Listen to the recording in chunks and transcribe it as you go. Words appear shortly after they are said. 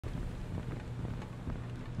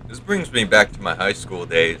This brings me back to my high school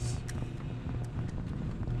days.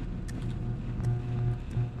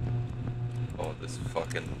 Oh, this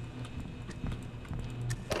fucking...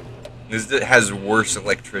 This has worse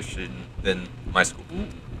electrician than my school. Ooh.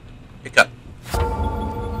 Pick up.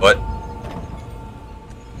 What?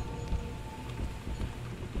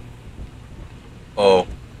 Oh.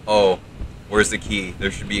 Oh. Where's the key?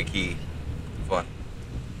 There should be a key. Fuck.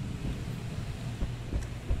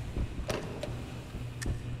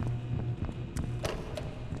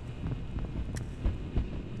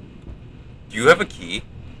 Do you have a key?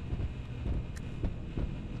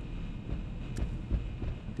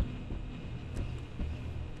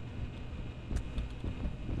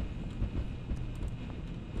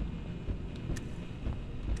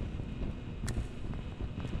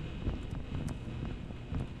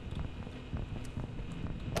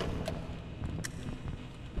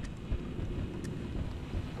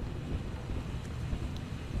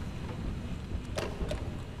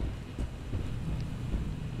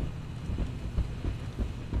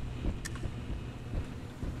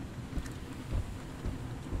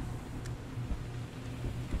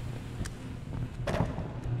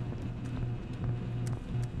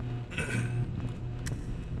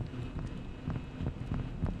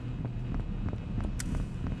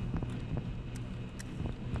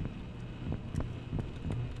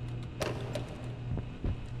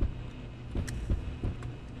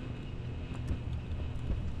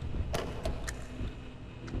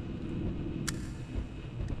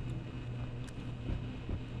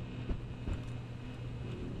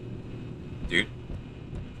 Dude?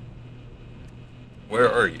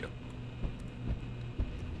 Where are you?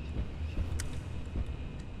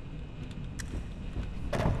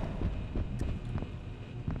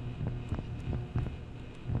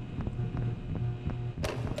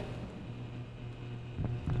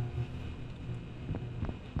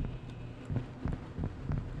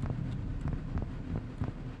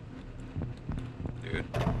 Dude?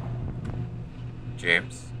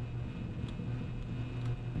 James?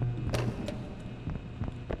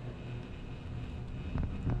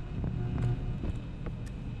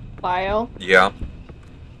 Bio? Yeah.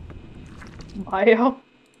 Bio?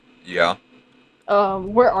 Yeah.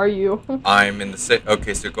 Where are you? I'm in the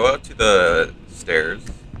okay, so go out to the stairs.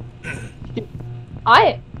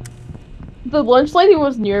 The lunch lady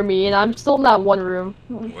was near me, and I'm still in that one room.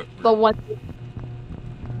 What The one.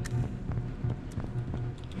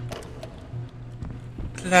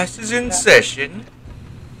 Class is in session.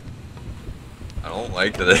 I don't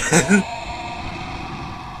like this.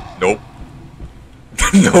 Nope.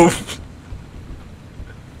 Nope.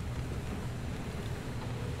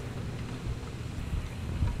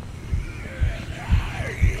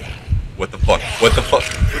 What the fuck? What the fuck?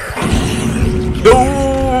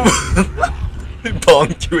 No! I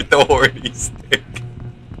bonked you with the horny stick.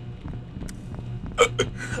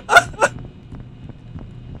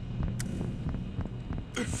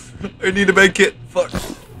 I need a med kit. Fuck.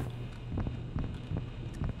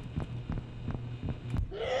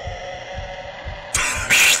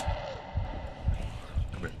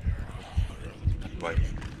 Why?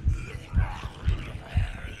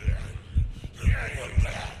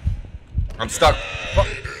 I'm stuck. Fuck.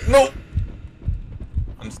 No.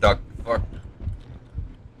 I'm stuck. Fuck.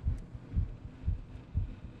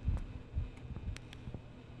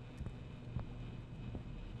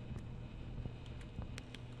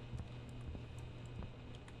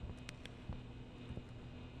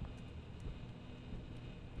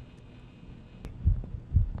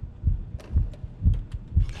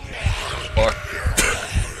 Fuck.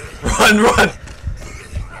 Run, run!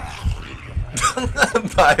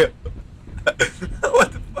 Bio.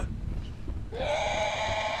 What the fuck?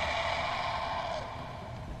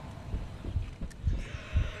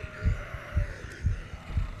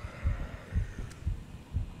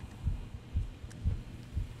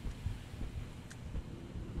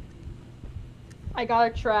 I got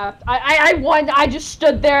it trapped. I won. I just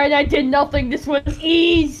stood there and I did nothing. This was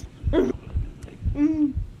ease.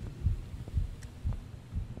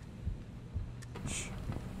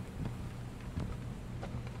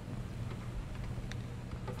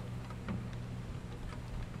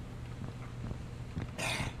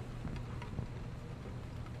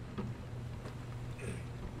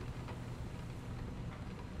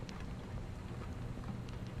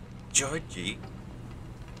 Georgie.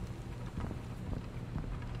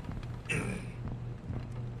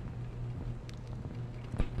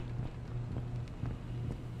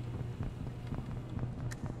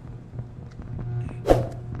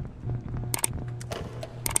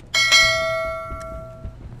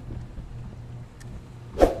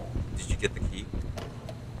 Did you get the key?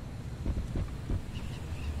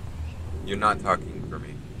 You're not talking for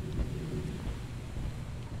me.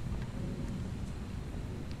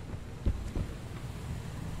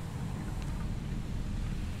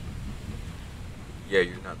 Yeah,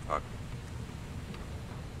 you're not talking.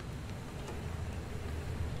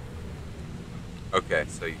 Okay,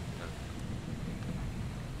 so you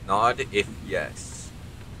nod if yes.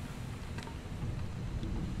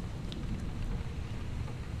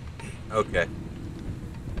 Okay.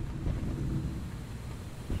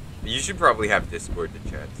 You should probably have Discord to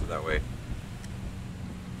chat, so that way.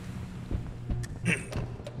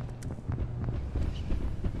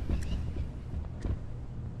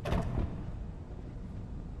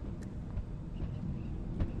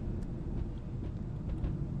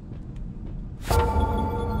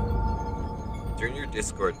 Turn your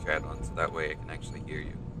Discord chat on, so that way I can actually hear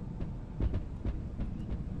you.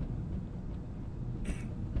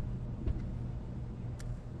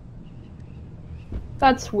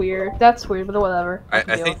 That's weird. That's weird, but whatever. I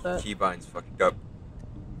think Keybind's fucked up.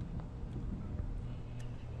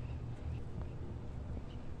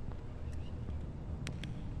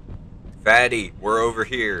 Fatty, we're over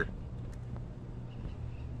here.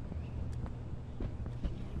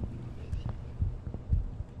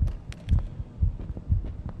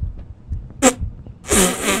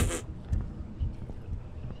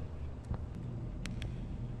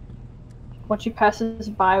 Once she passes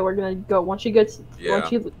by, we're gonna go. Once she gets, Yeah. once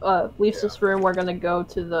she leaves this room, we're gonna go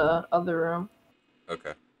to the other room.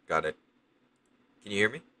 Okay, got it. Can you hear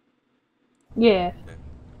me? Yeah. Okay.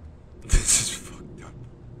 This is fucked up.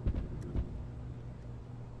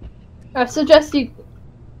 I suggest you.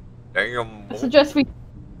 Damn. I suggest we.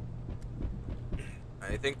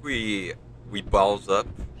 I think we balls up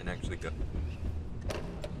and actually go.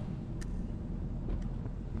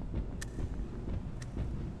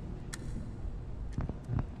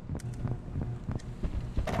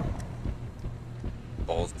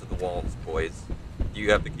 Balls to the walls, boys. Do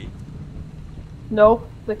you have the key? No,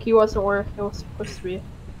 the key wasn't where it was supposed to be.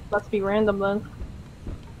 Let's be random then.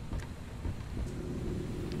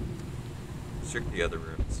 Check the other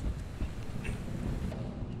rooms.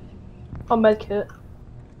 A med kit.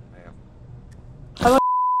 I have.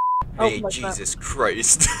 Oh, Hey, like Jesus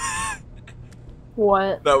Christ.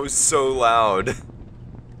 What? That was so loud.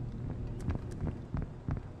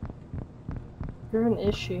 You're an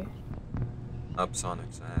issue. Up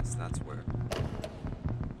Sonic's ass, that's where.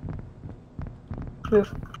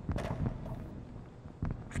 Move.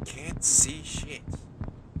 I can't see shit.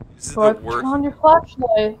 This is Or the worst. turn on your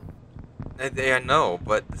flashlight. I know,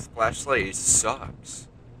 but this flashlight sucks.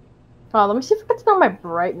 Oh, let me see if I can turn on my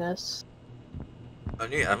brightness. I'm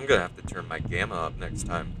gonna have to turn my gamma up next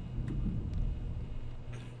time.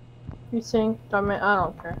 You seeing? I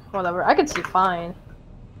don't care. Whatever. I can see fine.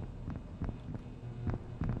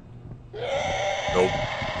 Nope,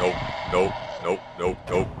 nope, nope, nope, nope,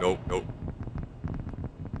 nope, nope, nope.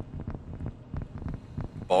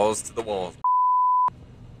 Balls to the walls.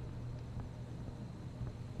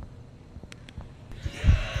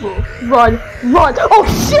 Run! Run! Oh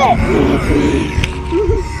shit!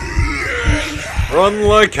 Run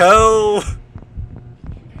like hell!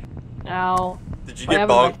 Ow. Did you I get have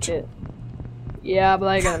a med bonked? kit. Yeah, but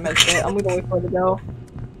I got a med kit. I'm gonna wait for it to go.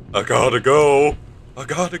 I gotta go. I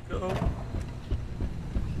gotta go.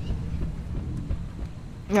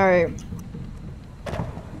 Alright.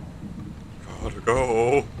 Gotta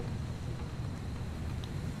go.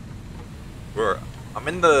 Where? I'm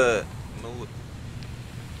in the.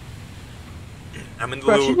 I'm in the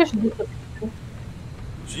Bro, she little. just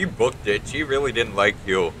She booked it. She really didn't like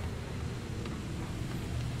you.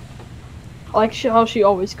 I like how she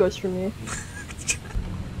always goes for me.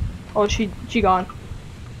 Oh, she gone.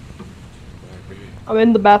 I'm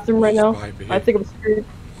in the bathroom right now. I think I'm screwed.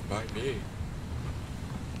 By me.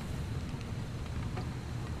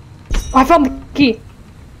 I found the key.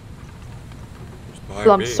 By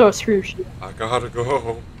I'm me. so screwed. I gotta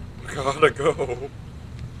go. I gotta go.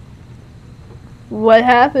 What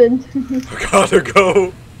happened? I gotta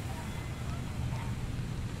go.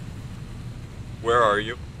 Where are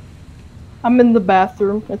you? I'm in the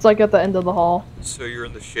bathroom. It's like at the end of the hall. So you're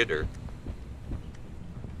in the shitter.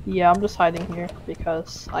 Yeah, I'm just hiding here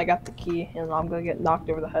because I got the key and I'm gonna get knocked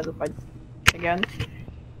over the head if I again.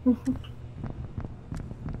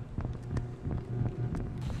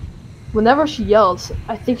 Whenever she yells,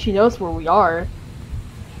 I think she knows where we are.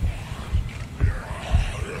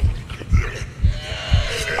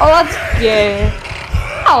 Oh, that's gay.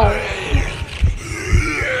 Ow!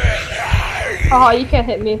 Oh, you can't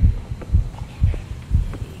hit me.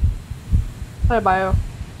 Hi, Bio.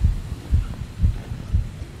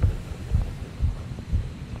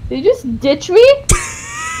 Did you just ditch me?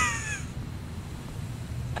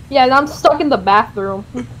 Yeah, and I'm stuck in the bathroom.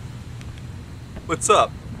 What's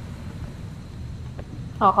up?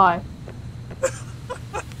 Oh, hi.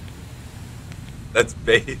 That's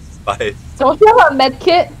base spice. Don't you have a med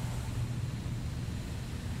kit?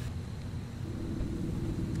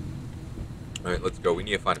 Alright, let's go. We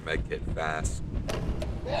need to find a med kit fast.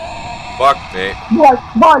 Fuck me.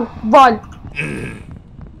 Run!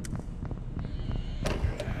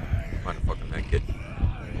 Find a fucking med kit.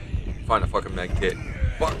 Find a fucking med kit.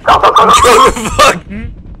 Fuck. Fuck.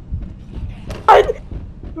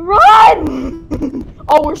 Run!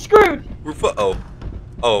 Oh, we're screwed! Oh.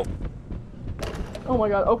 Oh. Oh my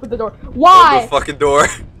god, open the door. Why? Open the fucking door.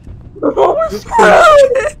 Oh, we're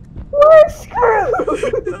screwed! We're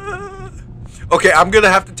screwed! Okay, I'm gonna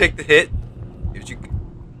have to take the hit.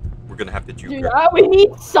 We're gonna have to juke Dude, her. we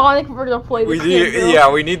need Sonic if we're gonna play this game, Yeah,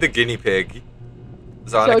 we need the guinea pig.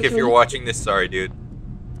 Sonic, So if you're watching this, sorry, dude.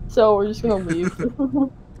 So we're just gonna leave.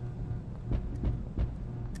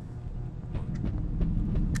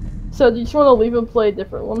 So do you just wanna leave and play a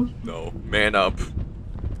different one? No, man up.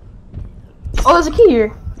 Oh, there's a key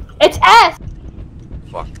here. It's S!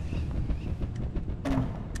 Fuck.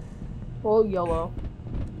 Oh, yellow.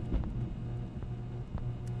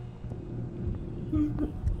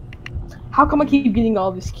 How come I keep getting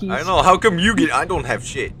all these keys? I know, how come you get- I don't have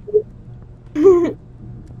shit.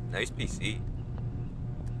 Nice PC.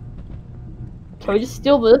 Can we just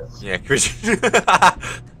steal this? Yeah, Christian.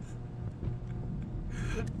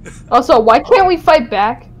 Also, why can't we fight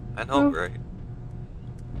back? I know, right?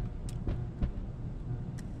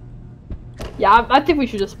 Yeah, I think we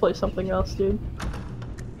should just play something else, dude.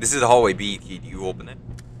 This is the hallway B key. Do you open it?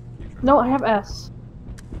 No, I have S.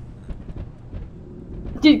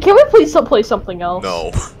 Dude, can we please play something else?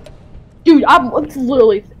 No. Dude, it's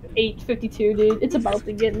literally 8:52, dude. It's about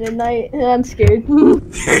to get midnight, and I'm scared.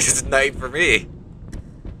 It's night for me.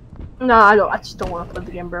 Nah, I just don't want to play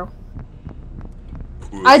the game, bro.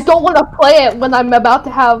 I don't want to play it when I'm about to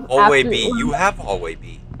have Hallway B. You have hallway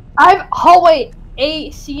B. I have hallway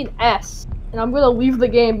A, C, and S, and I'm gonna leave the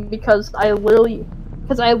game because I literally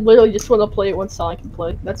just want to play it when Sonic can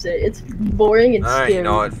play. That's it. It's boring and Alright, scary. you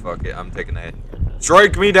know what? Fuck it. I'm taking the hit.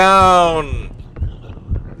 Strike me down!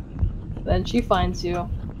 Then she finds you.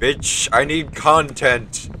 Bitch, I need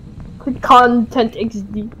content. Content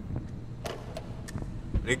XD.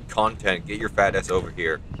 I need content. Get your fat ass over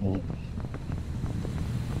here.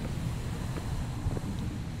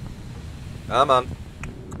 Come on.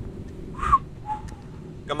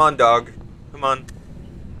 Come on, dog. Come on.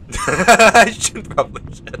 I should probably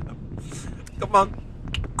shut up. Come on.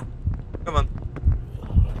 Come on.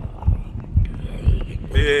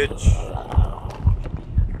 Bitch.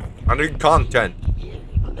 I need content.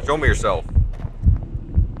 Show me yourself.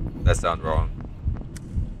 That sounds wrong.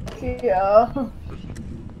 Yeah.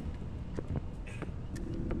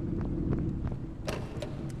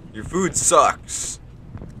 Your food sucks.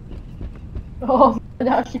 Oh,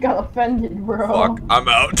 now she got offended, bro. Fuck, I'm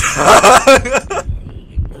out.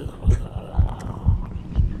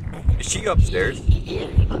 Is she upstairs?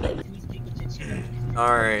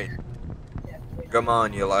 Alright. Come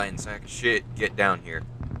on, you lying sack of shit. Get down here.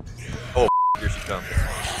 Oh, here she comes.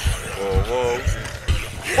 Whoa, whoa.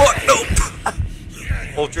 What?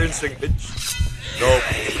 No! Ultra instinct, bitch. Nope.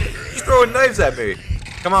 She's throwing knives at me.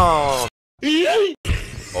 Come on.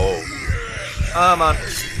 Oh. Come on.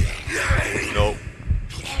 Nope.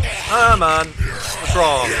 Come on. What's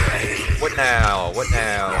wrong? What now? What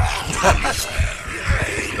now?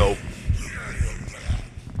 Nope.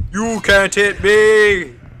 You can't hit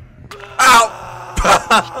me! Ow!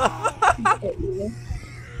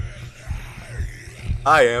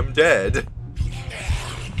 I am dead.